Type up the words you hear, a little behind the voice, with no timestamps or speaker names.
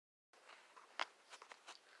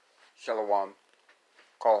Shalom.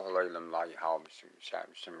 Call Halaylam La Yahweh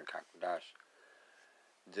Shimmer Kakadash.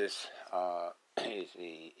 This is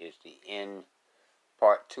the end,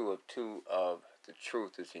 part 2 of The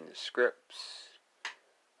Truth is in the Scripts.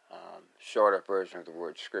 Shorter version of the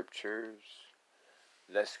word scriptures.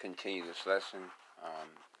 Let's continue this lesson. I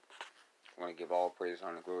want to give all praise,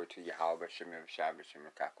 honor, and glory to Yahweh Shimmer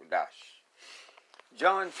Kakadash.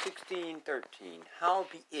 John 16:13.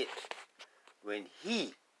 Howbeit, when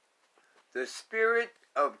He, the Spirit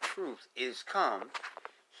of truth, is come,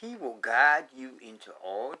 He will guide you into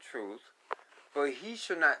all truth, for He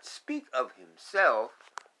shall not speak of Himself,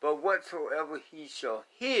 but whatsoever He shall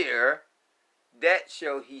hear, that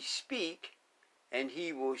shall He speak, and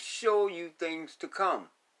He will show you things to come.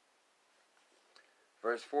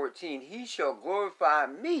 Verse 14, He shall glorify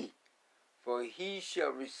me, for He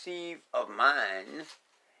shall receive of mine,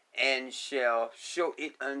 and shall show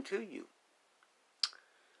it unto you.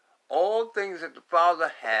 All things that the Father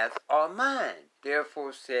hath are mine.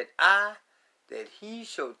 Therefore said I, that He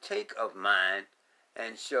shall take of mine,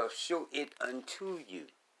 and shall show it unto you.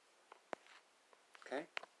 Okay?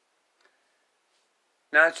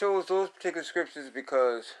 Now I chose those particular scriptures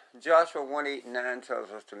because Joshua 1:8-9 tells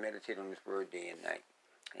us to meditate on His word day and night.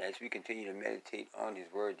 And as we continue to meditate on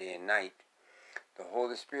His word day and night, the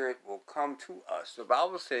Holy Spirit will come to us. The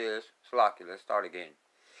Bible says, Salaki, let's start again.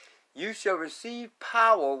 You shall receive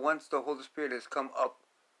power once the Holy Spirit has come up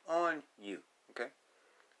on you. Okay?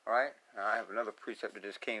 Alright? Now I have another precept that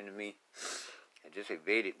just came to me. It just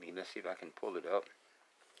evaded me. Let's see if I can pull it up.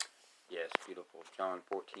 Yes, beautiful. John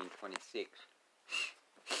 14:26.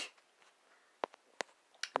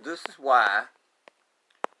 This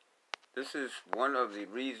is one of the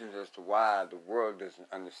reasons as to why the world doesn't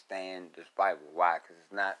understand this Bible. Why? Because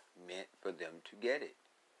it's not meant for them to get it.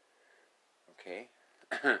 Okay?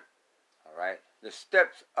 Alright? The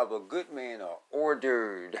steps of a good man are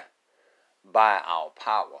ordered by our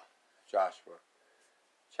power. Joshua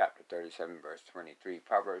chapter 37, verse 23.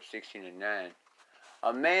 Proverbs 16:9.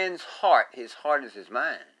 A man's heart, his heart is his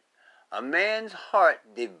mind. A man's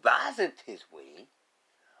heart deviseth his way,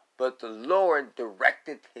 but the Lord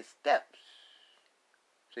directeth his steps.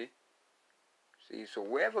 See, so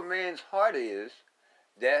wherever man's heart is,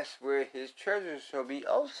 that's where his treasure shall be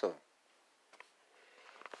also.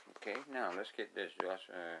 Okay, now let's get this. John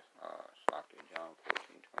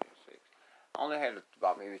 14:26. I only had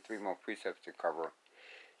about maybe 3 more precepts to cover.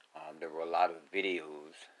 There were a lot of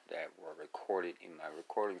videos that were recorded in my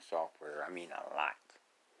recording software. I mean, a lot.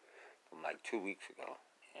 From like 2 weeks ago.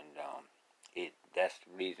 And that's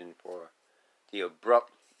the reason for the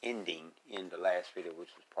abrupt ending in the last video,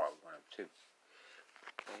 which was part 1 of 2.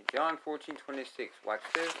 Okay, John 14:26. Watch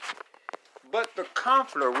this. But the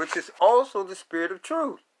Comforter, which is also the Spirit of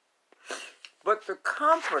truth. But the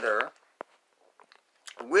Comforter,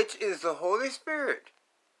 which is the Holy Spirit,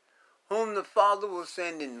 whom the Father will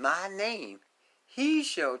send in my name, He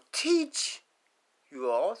shall teach you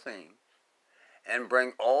all things, and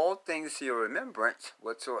bring all things to your remembrance,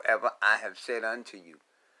 whatsoever I have said unto you.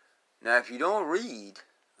 Now, if you don't read,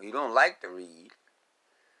 or you don't like to read,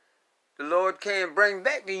 the Lord can't bring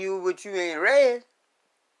back to you what you ain't read.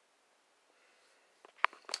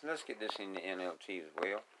 Let's get this in the NLT as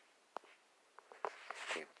well,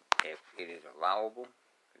 if it is allowable,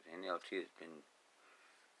 because NLT has been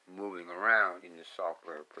moving around in this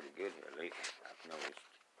software pretty good here lately, I've noticed.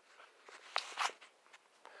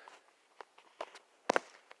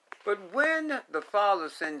 But when the Father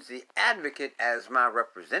sends the Advocate as my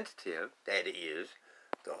representative, that is,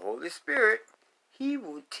 the Holy Spirit, He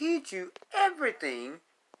will teach you everything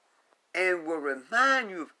and will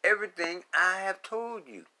remind you of everything I have told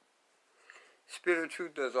you. Spirit of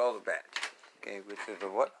truth does all of that. Okay, which is the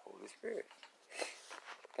what? Holy Spirit.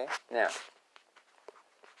 Okay, now,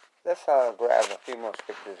 let's grab a few more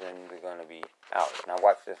scriptures and we're going to be out. Now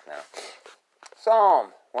watch this now.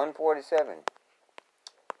 Psalm 147.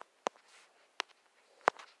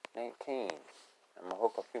 19. I'm going to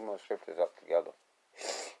hook a few more scriptures up together.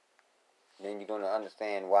 Then you're going to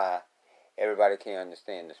understand why everybody can't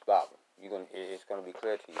understand this Bible. It's going to be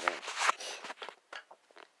clear to you then.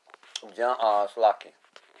 Slaki.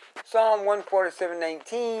 Psalm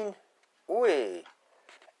 147:19.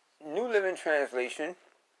 New Living Translation.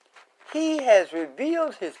 He has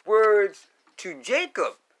revealed His words to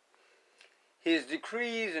Jacob, His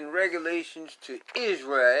decrees and regulations to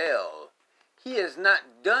Israel. He has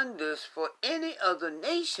not done this for any other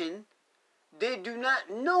nation. They do not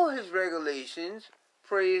know His regulations.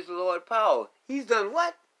 Praise the Lord power. He's done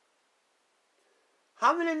what?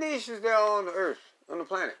 How many nations there are on the earth, on the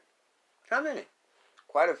planet? How many?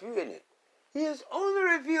 Quite a few, isn't it? He has only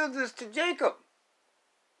revealed this to Jacob.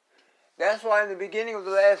 That's why in the beginning of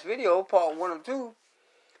the last video, part 1 of 2,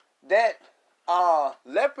 that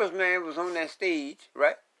leprous man was on that stage,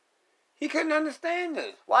 right? He couldn't understand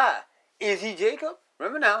this. Why? Is he Jacob?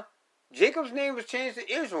 Remember now, Jacob's name was changed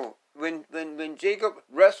to Israel when Jacob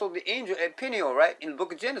wrestled the angel at Peniel, right? In the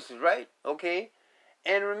book of Genesis, right? Okay.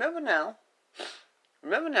 And remember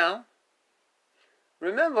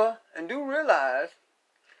and do realize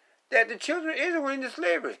that the children of Israel were into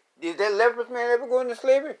slavery. Did that leprous man ever go into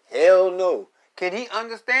slavery? Hell no. Can he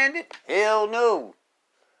understand it? Hell no.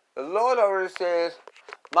 The Lord already says,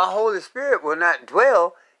 my Holy Spirit will not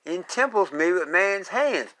dwell in temples made with man's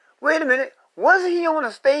hands. Wait a minute. Wasn't he on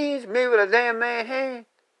a stage made with a damn man's hand?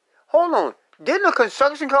 Hold on. Didn't a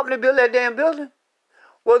construction company build that damn building?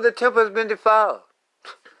 Well, the temple has been defiled.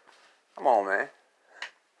 Come on, man.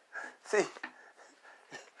 See,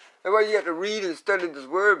 that's why you have to read and study this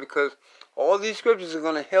word, because all these scriptures are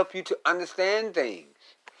going to help you to understand things.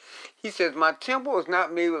 He says, my temple is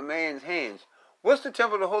not made with man's hands. What's the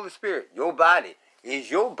temple of the Holy Spirit? Your body.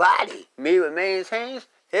 Is your body made with man's hands?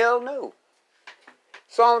 Hell no.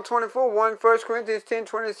 Psalm 24, 1 Corinthians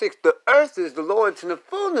 10:26. The earth is the Lord's and the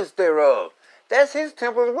fullness thereof. That's his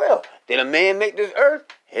temple as well. Did a man make this earth?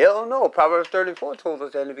 Hell no. Proverbs 34 told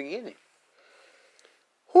us that in the beginning.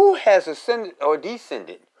 Who has ascended or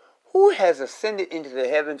descended? Who has ascended into the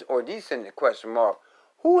heavens or descended? ?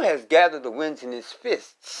 Who has gathered the winds in his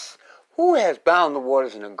fists? Who has bound the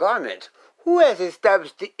waters in a garment? Who has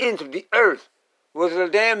established the ends of the earth? Was it a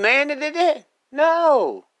damn man that did that?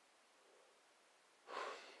 No.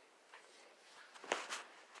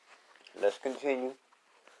 Let's continue.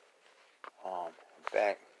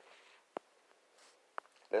 Back.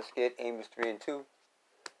 Let's get Amos 3 and 2.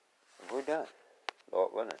 We're done.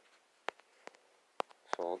 Lord willing.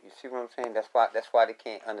 So you see what I'm saying? That's why they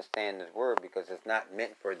can't understand this word, because it's not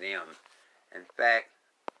meant for them. In fact,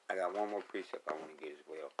 I got one more precept I want to get as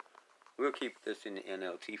well. We'll keep this in the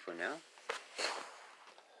NLT for now.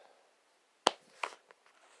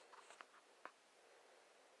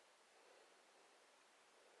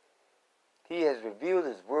 He has revealed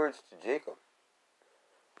his words to Jacob.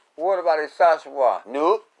 What about Issachar?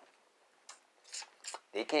 Nope.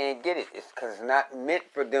 They can't get it. It's because it's not meant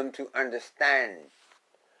for them to understand.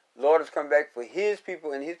 Lord has come back for his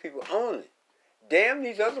people and his people only. Damn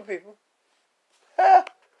these other people. Ha!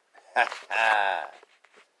 Ha ha!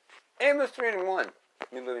 Amos 3 and 1,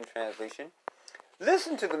 New Living Translation.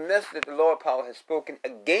 Listen to the message that the Lord Power has spoken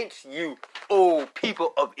against you, O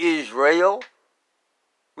people of Israel,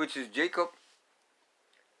 which is Jacob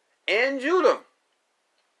and Judah.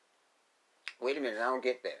 Wait a minute, I don't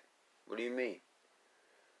get that. What do you mean?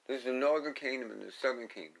 There's the northern kingdom and the southern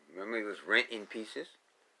kingdom. Remember, it was rent in pieces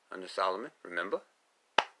under Solomon, remember?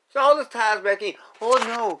 So all this ties back in. Oh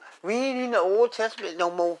no, we ain't in the Old Testament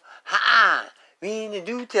no more. Ha-ha, we ain't in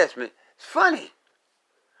the New Testament. It's funny.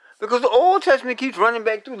 Because the Old Testament keeps running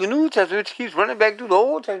back through the New Testament, keeps running back through the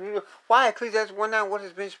Old Testament. Why? Ecclesiastes 1:9, what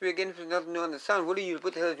has been spirit again if there's nothing new under the sun? What the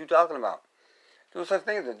hell are you talking about? There's no such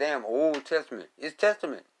thing as a damn Old Testament. It's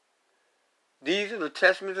Testament. These are the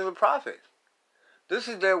testaments of the prophets. This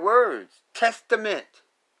is their words. Testament.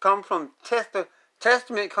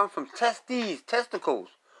 Testament comes from testes, testicles.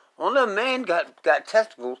 Only a man got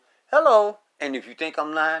testicles. Hello. And if you think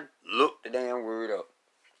I'm lying, look the damn word up.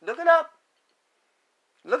 Look it up.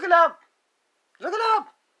 Look it up. Look it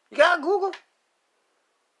up. You got Google?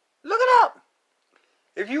 Look it up.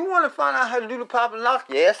 If you want to find out how to do the pop and lock,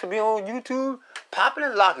 yes, it'll be on YouTube. Popping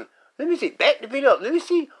and locking. Let me see. Back the video up. Let me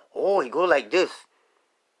see. Oh, he go like this.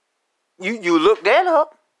 You look that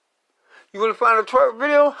up. You want to find a twerk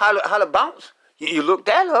video, how to bounce? You look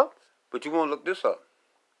that up, but you won't look this up.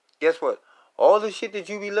 Guess what? All the shit that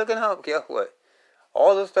you be looking up, guess what?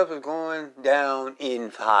 All this stuff is going down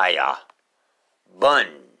in fire. Bun.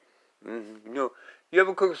 Mm-hmm. You know, you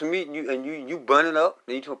ever cook some meat and you bun it up,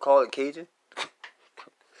 and you call it Cajun?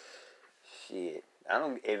 Shit.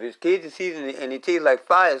 If it's Cajun season and it tastes like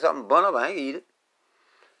fire or something bun up, I ain't eat it.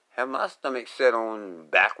 Have my stomach set on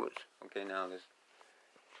backwards. Okay, now let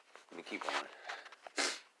me keep on.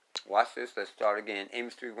 Watch this. Let's start again.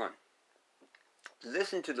 Amos 3:1.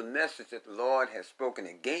 Listen to the message that the Lord has spoken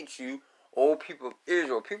against you, O people of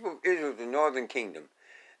Israel. People of Israel, the northern kingdom.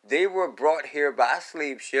 They were brought here by a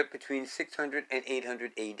slave ship between 600 and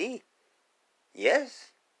 800 A.D.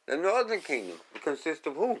 Yes, the northern kingdom. It consists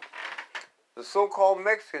of who? The so-called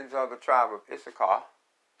Mexicans are the tribe of Issachar.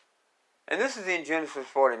 And this is in Genesis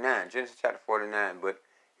 49, Genesis chapter 49. But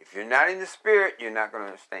if you're not in the spirit, you're not going to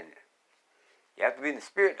understand it. You have to be in the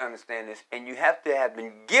spirit to understand this. And you have to have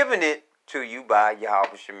been given it to you by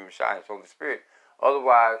Yahweh Shem Messiah, Holy Spirit.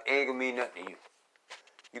 Otherwise, it ain't gonna mean nothing to you.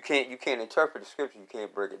 You can't interpret the scripture. You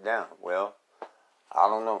can't break it down. Well, I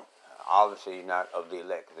don't know. Obviously, you're not of the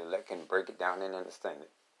elect. The elect can break it down and understand it.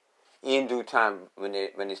 In due time, when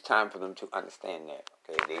it's time for them to understand that,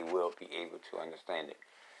 okay, they will be able to understand it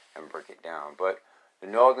and break it down. But the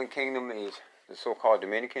northern kingdom is the so-called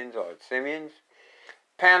Dominicans or Simeons,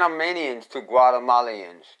 Panamanians to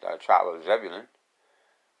Guatemalans, the tribe of Zebulun,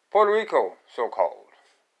 Puerto Rico, so-called,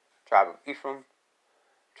 tribe of Ephraim,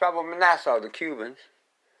 tribe of Manasseh, the Cubans,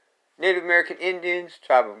 Native American Indians,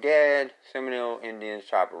 tribe of Gad, Seminole Indians,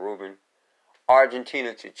 tribe of Reuben,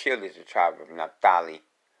 Argentina to Chile is the tribe of Naphtali,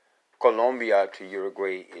 Colombia to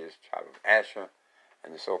Uruguay is the tribe of Asher,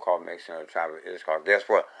 and the so-called Mexican the tribe of Issachar. Guess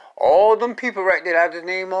what? All them people right there I just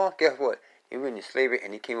named off, guess what? They were in slavery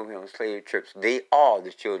and they came over here on slave trips. They are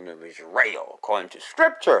the children of Israel, according to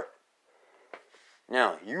Scripture.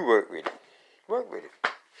 Now, you work with it. Work with it.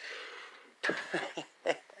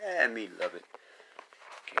 Me love it.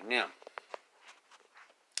 Okay, now,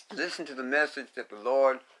 listen to the message that the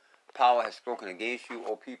Lord power has spoken against you,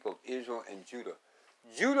 O people of Israel and Judah.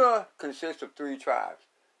 Judah consists of 3 tribes: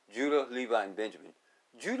 Judah, Levi, and Benjamin.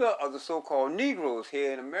 Judah are the so-called Negroes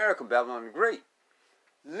here in America, Babylon the Great.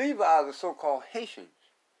 Levi are the so-called Haitians.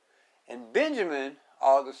 And Benjamin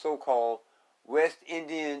are the so-called West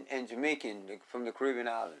Indian and Jamaican from the Caribbean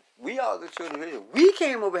islands. We are the children of Israel. We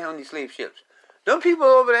came over here on these slave ships. Them people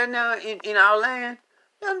over there now in our land,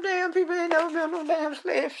 them damn people ain't never been on no damn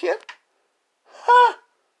slave ship. Huh?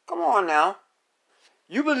 Come on now.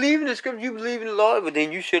 You believe in the scripture, you believe in the Lord, but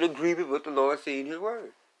then you should agree with what the Lord said in His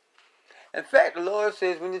Word. In fact, the Lord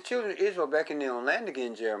says, when the children of Israel back in their own land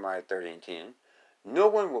again, Jeremiah 30:10, no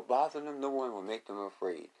one will bother them, no one will make them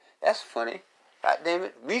afraid. That's funny. God damn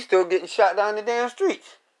it, we still getting shot down the damn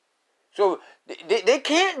streets. So they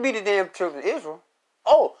can't be the damn children of Israel.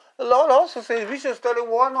 Oh, the Lord also says we should study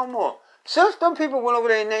war no more. Since them people went over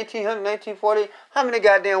there in 1900, 1940, how many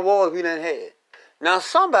goddamn wars we done had? Now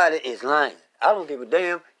somebody is lying. I don't give a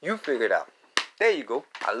damn. You figure it out. There you go.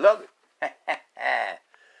 I love it.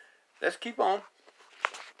 Let's keep on.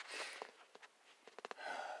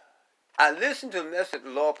 I listened to the message the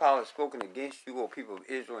Lord power has spoken against you, O people of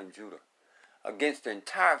Israel and Judah. Against the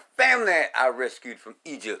entire family I rescued from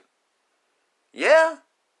Egypt. Yeah?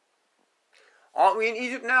 Aren't we in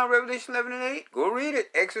Egypt now, Revelation 11 and 8? Go read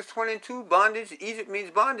it. Exodus 22, bondage. Egypt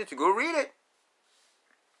means bondage. Go read it.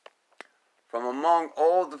 From among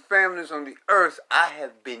all the families on the earth, I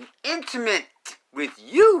have been intimate with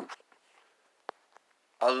you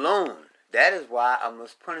alone. That is why I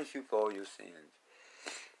must punish you for all your sins.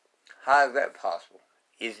 How is that possible?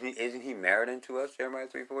 Isn't he married unto us, Jeremiah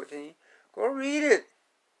 3:14? Go read it.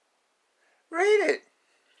 Read it.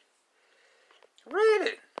 Read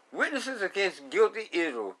it. Witnesses against guilty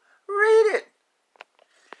Israel. Read it.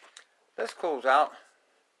 Let's close out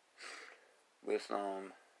with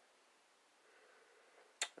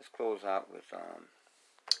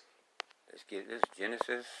let's get this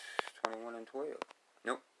Genesis 21 and 12.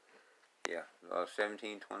 Nope. Yeah,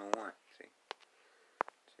 17:21. See,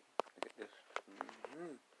 look at this.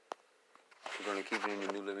 We're going to keep it in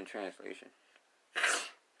the New Living Translation.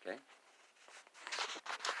 Okay.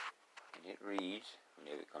 And it reads,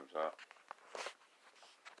 whenever it comes up.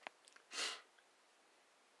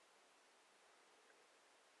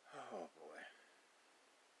 Oh boy.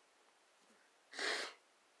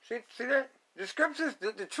 See that? The scriptures,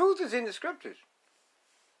 the truth is in the scriptures.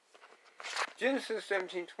 Genesis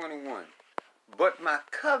 17:21. But my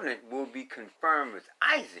covenant will be confirmed with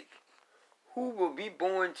Isaac, who will be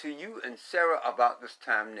born to you and Sarah about this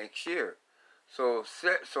time next year. So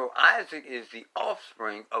Isaac is the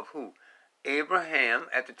offspring of who? Abraham,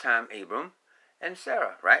 at the time Abram, and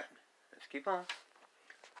Sarah, right? Let's keep on.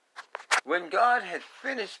 When God had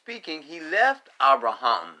finished speaking, he left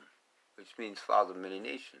Abraham, which means father of many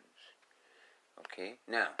nations. Okay,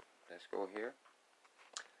 now, let's go here.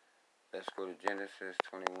 Let's go to Genesis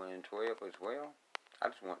 21 and 12 as well. I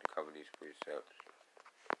just want to cover these precepts.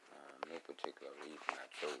 No particular reason I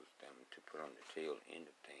chose them to put on the tail end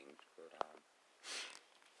of things, but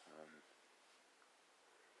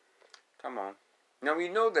come on. Now we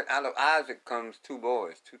know that out of Isaac comes 2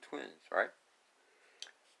 boys, 2 twins, right?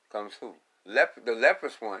 Comes who? The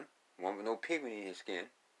leprous one with no pigment in his skin.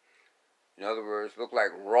 In other words, look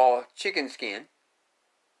like raw chicken skin.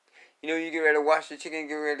 You know, you get ready to wash the chicken,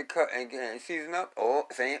 get ready to cut and season up. Oh,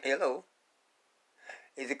 saying hello.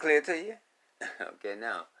 Is it clear to you? Okay,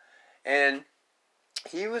 now. And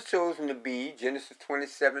he was chosen to be, Genesis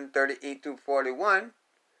 27:38 through 41.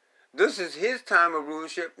 This is his time of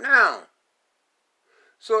rulership now.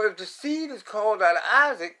 So if the seed is called out of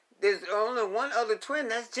Isaac, there's only one other twin,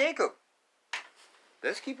 that's Jacob.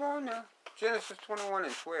 Let's keep on now. Genesis 21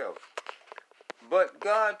 and 12. But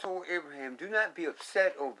God told Abraham, do not be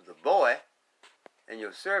upset over the boy and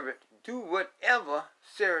your servant. Do whatever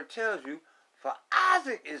Sarah tells you, for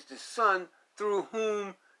Isaac is the son through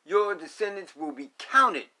whom your descendants will be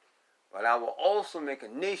counted. But I will also make a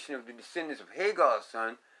nation of the descendants of Hagar's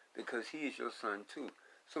son, because he is your son too.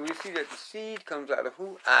 So we see that the seed comes out of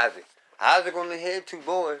who? Isaac. Isaac only had 2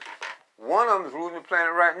 boys. One of them is ruling the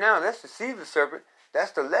planet right now. That's the seed of the serpent.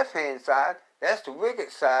 That's the left-hand side. That's the wicked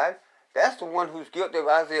side. That's the one who's guilty of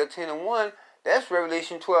Isaiah 10 and 1. That's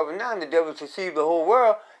Revelation 12 and 9. The devil deceived the whole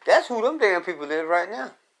world. That's who them damn people is right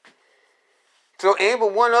now. So ain't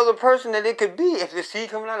but one other person that it could be. If the seed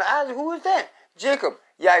coming out of Isaac, who is that? Jacob.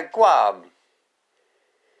 Yaquab.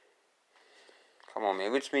 Come on,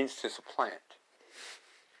 man. Which means to supplant.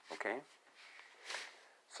 Okay?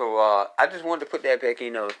 So I just wanted to put that back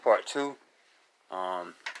in as part 2. I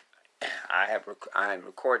am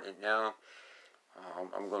recording it now.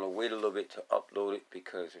 I'm going to wait a little bit to upload it,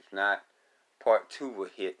 because if not, part 2 will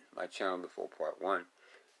hit my channel before part 1.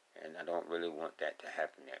 And I don't really want that to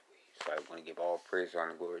happen that way. So I want to give all praise, honor,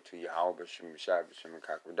 and glory to Yahweh, B'Shem, B'Shai, B'Shem,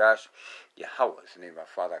 Kakwadash. Yahweh is the name of our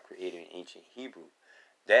Father, our Creator in ancient Hebrew.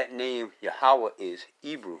 That name, Yahweh, is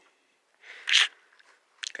Hebrew.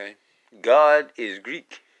 Okay? God is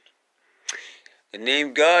Greek. The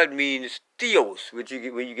name God means theos, which you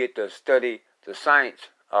get when you get to study the science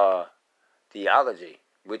theology,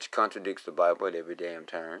 which contradicts the Bible at every damn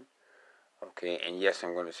turn. Okay, and yes,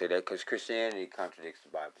 I'm going to say that because Christianity contradicts the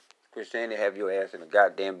Bible. Christianity have your ass in a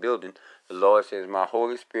goddamn building. The Lord says, my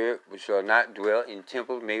Holy Spirit shall not dwell in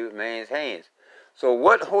temples made with man's hands. So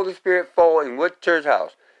what Holy Spirit fall in what church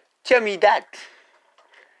house? Tell me that.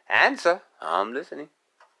 Answer. I'm listening.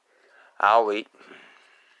 I'll wait.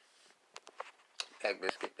 In fact,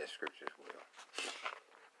 let's get that scripture as well.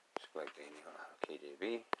 Select the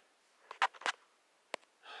KJV.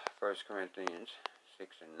 1 Corinthians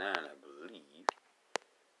 6 and 9, I believe.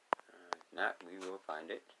 If not, we will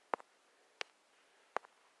find it.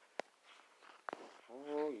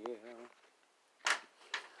 Oh, yeah.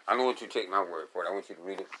 I don't want you to take my word for it. I want you to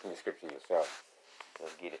read it from the scripture yourself.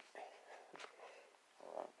 Let's get it.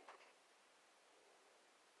 All right.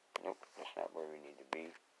 Nope, that's not where we need to be.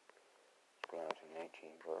 Let's go on to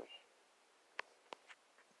 19 verse.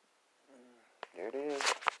 There it is.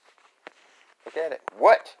 Look at it.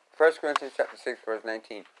 What? 1 Corinthians chapter 6, verse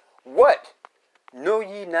 19. What? Know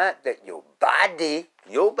ye not that your body,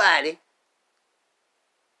 you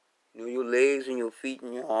know, your legs and your feet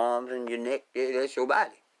and your arms and your neck, that's your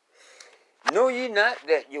body. Know ye not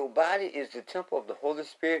that your body is the temple of the Holy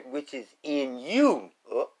Spirit which is in you,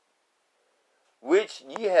 which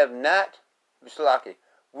ye have not,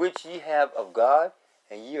 which ye have of God,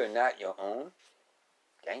 and ye are not your own?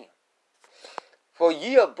 Damn. For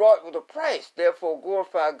ye are bought with a price, therefore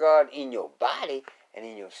glorify God in your body and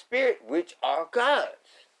in your spirit, which are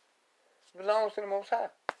God's. It belongs to the Most High.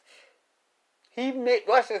 He made,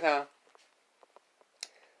 watch this, huh?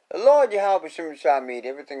 The Lord Yahweh B'Shem B'Shai made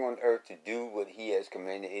everything on earth to do what He has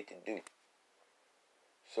commanded it to do.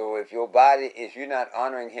 So if your body, if you're not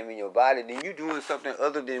honoring Him in your body, then you're doing something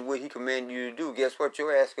other than what He commanded you to do. Guess what?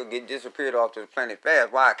 Your ass could get disappeared off the planet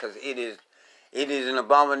fast. Why? Because it is an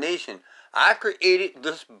abomination. I created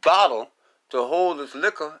this bottle to hold this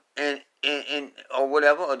liquor and or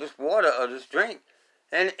whatever, or this water, or this drink,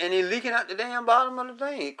 and it leaking out the damn bottom of the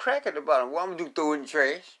thing. It crack at the bottom. What I'm gonna do? Throw it in the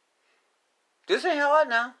trash? This ain't hard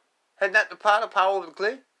now. Has not the power over the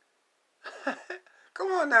clay?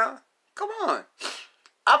 Come on now. Come on.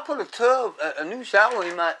 I put a tub, a new shower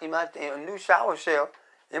a new shower shell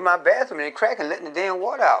in my bathroom, and it cracking, letting the damn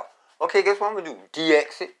water out. Okay, guess what I'm gonna do?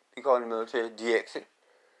 De-exit. We call it in the military de-exit.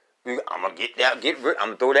 I'm gonna I'm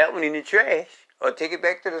gonna throw that one in the trash, or take it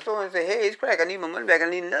back to the store and say, hey, it's cracked. I need my money back. I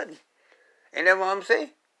need nothing. Ain't that what I'm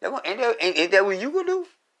saying? Ain't that what you gonna do?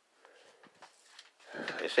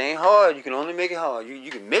 This ain't hard. You can only make it hard.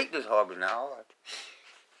 You can make this hard, but not hard.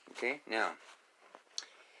 Okay, now.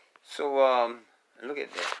 So look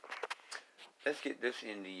at that. Let's get this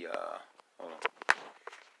in the hold on.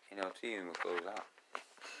 NLT, and we'll close out.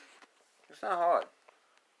 It's not hard.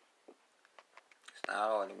 It's not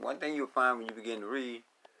hard. And one thing you'll find when you begin to read,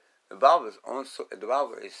 the Bible is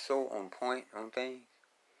so on point on things.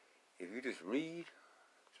 If you just read,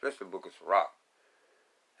 especially the book of Sirach,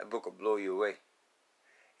 that book will blow you away.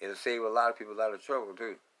 It'll save a lot of people a lot of trouble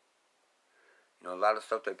too. You know, a lot of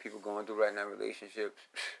stuff that people going through right now in relationships.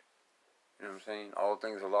 You know what I'm saying? All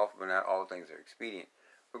things are lawful, but not all things are expedient.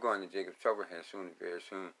 We're going to Jacob's trouble here soon, very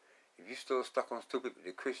soon. if you still stuck on stupid with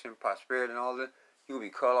the Christian prosperity and all that, you'll be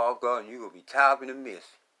caught off guard and you're going to be tied up in the mist.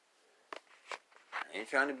 I ain't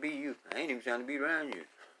trying to be you. I ain't even trying to be around you.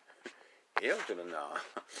 Hell to the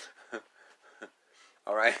no.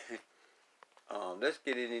 All right. Let's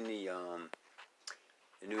get it in the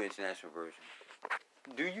New International Version.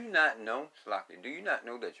 Do you not know, Slaki, do you not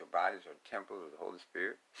know that your bodies are temples of the Holy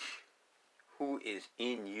Spirit, who is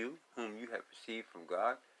in you, whom you have received from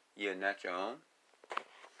God? Ye are not your own.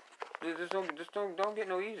 Don't get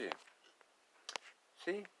no easier.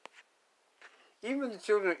 See? Even the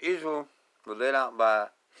children of Israel were led out by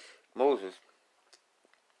Moses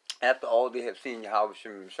after all they have seen Yahweh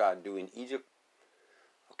Shem Messiah do in Egypt.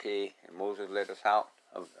 Okay, and Moses led us out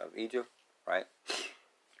of Egypt, right?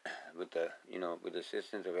 With the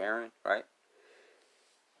assistance of Aaron, right?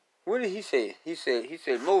 What did he say? He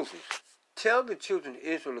said, Moses, tell the children of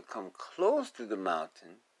Israel to come close to the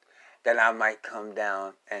mountain, that I might come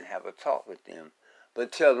down and have a talk with them.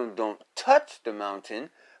 But tell them, don't touch the mountain,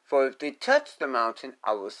 for if they touch the mountain,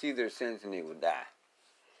 I will see their sins and they will die.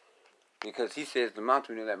 Because he says the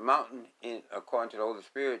mountain, that mountain, according to the Holy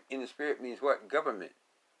Spirit, in the Spirit means what? Government.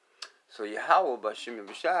 So Yahweh, B'Shem and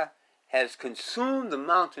B'Shai, has consumed the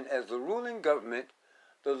mountain as the ruling government,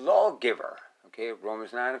 the lawgiver. Okay,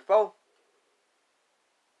 Romans 9:4,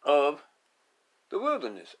 of the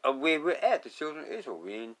wilderness, of where we're at, the children of Israel.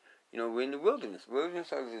 We're in the wilderness.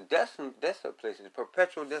 Wilderness is a desolate place. It's a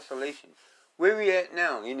perpetual desolation. Where we at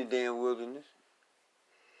now? In the damn wilderness.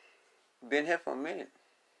 Been here for a minute.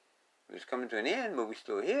 It's coming to an end, but we're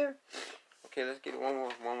still here. Okay, let's get one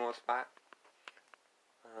more spot.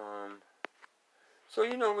 So,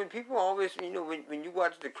 when people always, when you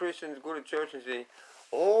watch the Christians go to church and say,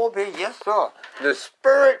 oh, baby, yes, sir, the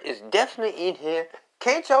Spirit is definitely in here.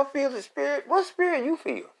 Can't y'all feel the Spirit? What Spirit you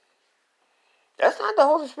feel? That's not the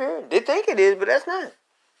Holy Spirit. They think it is, but that's not.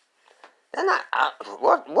 That's not.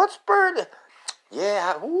 What Spirit?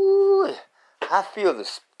 Yeah, I feel the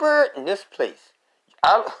Spirit in this place.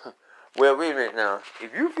 Well, wait a minute now.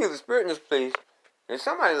 If you feel the Spirit in this place, then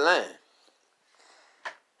somebody's lying.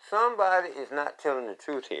 Somebody is not telling the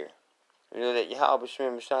truth here. You know that Yahweh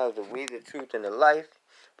Shem Messiah is the way, the truth, and the life.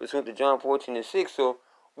 Pursuant to John 14:6. So,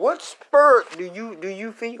 what Spirit do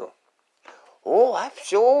you feel? Oh, I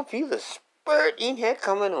sure feel the Spirit in here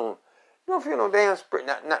coming on. You don't feel no damn Spirit.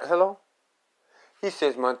 Not hello? He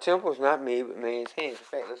says, my temple is not made with man's hands. In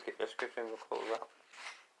fact, let's get that scripture and we'll close out.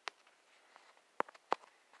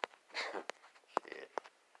 Shit.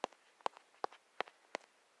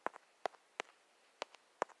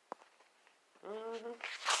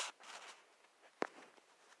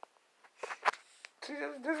 See,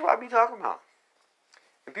 this is what I be talking about.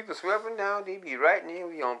 And people swear up and down, they be right there,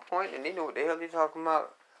 we on point, and they know what the hell they talking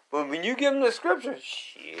about. But when you give them the scripture,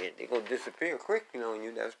 shit, they gonna disappear quick, on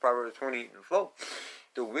you. That's Proverbs 28:4.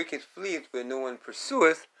 The wicked fleeth where no one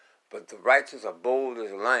pursueth, but the righteous are bold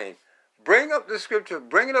as a lion. Bring up the scripture,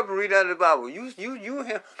 bring it up and read out of the Bible.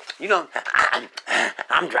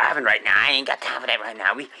 I'm driving right now. I ain't got time for that right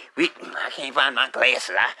now. I can't find my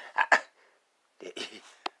glasses.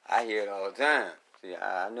 I hear it all the time. See,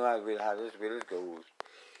 I know how this really goes.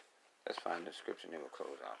 Let's find the scripture and then we'll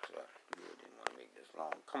close out. So I really didn't want to make this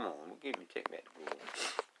long. Come on, take me back to Google.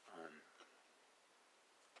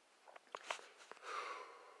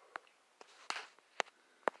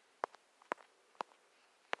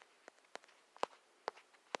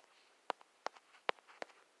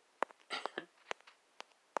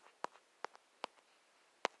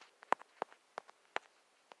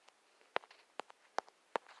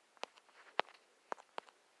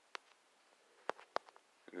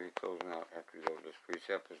 We're closing out after we go over this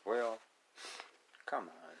precept as well. Come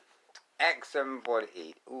on. Acts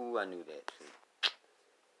 7:48. Ooh, I knew that too.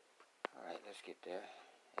 Alright, let's get there.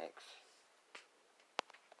 Acts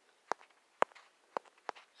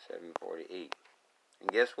 7:48.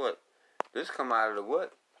 And guess what? This come out of the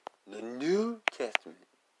what? The New Testament.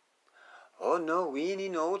 Oh no, we ain't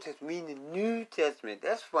in the Old Testament, we in the New Testament.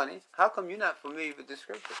 That's funny. How come you're not familiar with the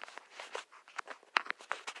scripture?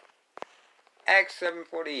 Acts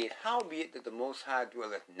 7:48. Howbeit that the Most High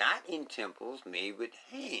dwelleth not in temples made with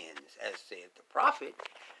hands, as saith the prophet.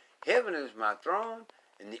 Heaven is my throne,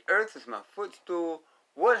 and the earth is my footstool.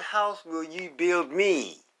 What house will ye build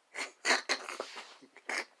me?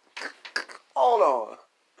 Hold on,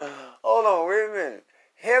 wait a minute.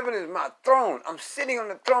 Heaven is my throne. I'm sitting on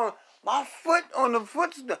the throne. My foot on the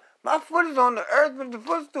footstool. My foot is on the earth with the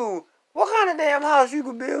footstool. What kind of damn house you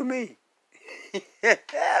could build me?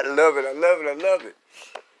 I love it.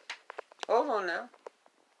 Hold on now.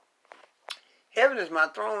 Heaven is my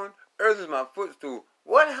throne, earth is my footstool.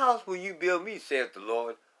 What house will you build me, saith the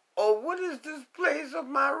Lord Or what is this place of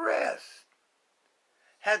my rest?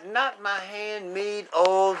 Has not my hand made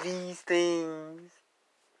all these things?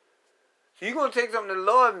 So you're going to take something the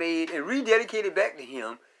Lord made and rededicate it back to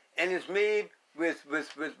Him, and it's made with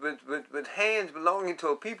hands belonging to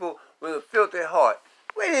a people with a filthy heart.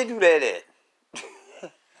 Where did they do that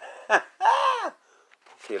at?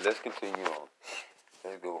 Okay, let's continue on.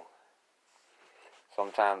 Let's go.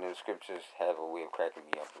 Sometimes the scriptures have a way of cracking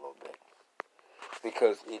me up a little bit,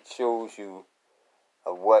 because it shows you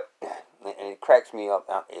what, and it cracks me up.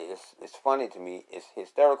 It's funny to me. It's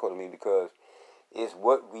hysterical to me, because it's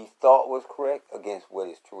what we thought was correct against what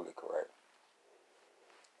is truly correct.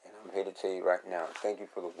 And I'm here to tell you right now, thank you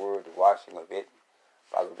for the word, the washing of it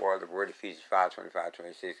by the word, Ephesians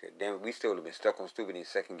 5:25-26. Then we still have been stuck on stupid in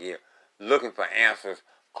second gear, looking for answers,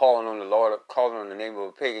 calling on the Lord, calling on the name of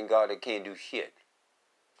a pagan God that can't do shit.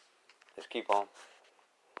 Let's keep on.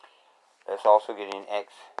 Let's also get in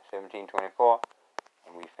Acts 17:24,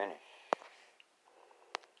 and we finish.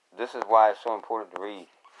 This is why it's so important to read.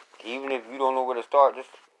 Even if you don't know where to start,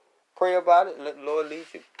 just pray about it and let the Lord lead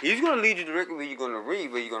you. He's going to lead you directly where you're going to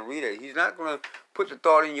read, where you're going to read it. He's not going to put the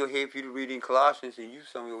thought in your head for you to read in Colossians and you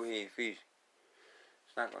some over here in Ephesians.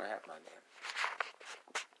 It's not going to happen like that.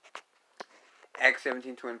 Acts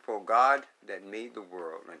 17:24, God that made the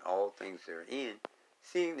world and all things therein,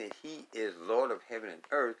 seeing that He is Lord of heaven and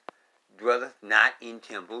earth, dwelleth not in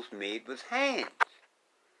temples made with hands.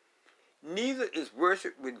 Neither is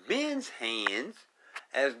worship with men's hands,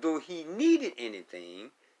 as though He needed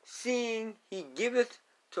anything, seeing He giveth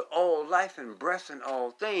to all life and breath and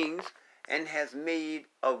all things, and has made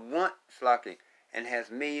of one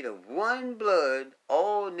blood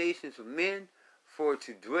all nations of men, for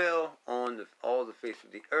to dwell on all the face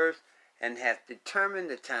of the earth, and hath determined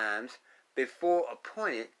the times before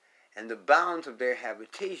appointed, and the bounds of their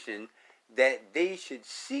habitation, that they should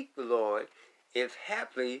seek the Lord, if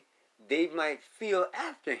haply they might feel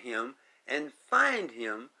after Him, and find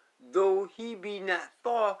Him, though He be not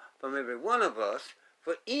far from every one of us.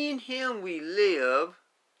 For in Him we live,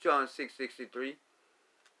 John 6:63,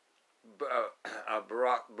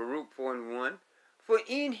 Baruch 4:1. For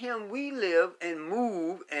in Him we live and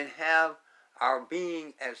move and have our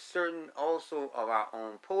being, as certain also of our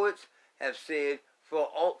own poets have said,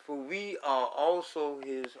 for we are also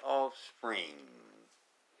His offspring.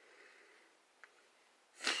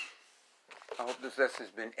 I hope this lesson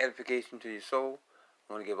has been edification to your soul.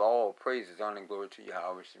 I want to give all praises, honor, and glory to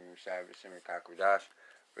Yahweh, Shemir.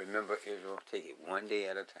 Remember, Israel, take it one day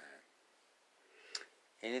at a time.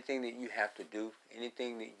 Anything that you have to do,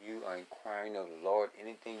 anything that you are inquiring of the Lord,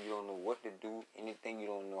 anything you don't know what to do, anything you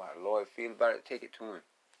don't know how the Lord feels about it, take it to Him.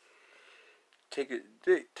 Take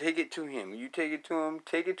it to Him. You take it to Him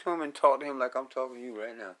and talk to Him like I'm talking to you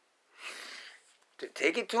right now.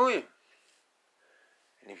 Take it to Him.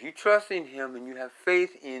 And if you trust in Him and you have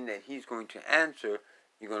faith in that He's going to answer,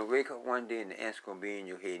 you're going to wake up one day and the answer's going to be in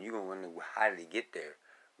your head. And you're going to wonder, how did He get there?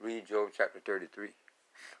 Read Job chapter 33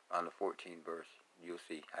 on the 14th verse. You'll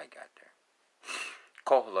see how He got there.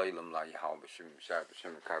 Call Hala'ilam La Yahweh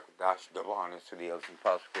B'Shem Kakadash. Double honors to the elders and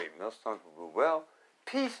apostles, great millstones who rule well.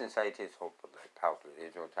 Peace and salutations, hope for the powerful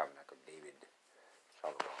Israel, tabernacle of David.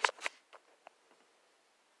 Shalom.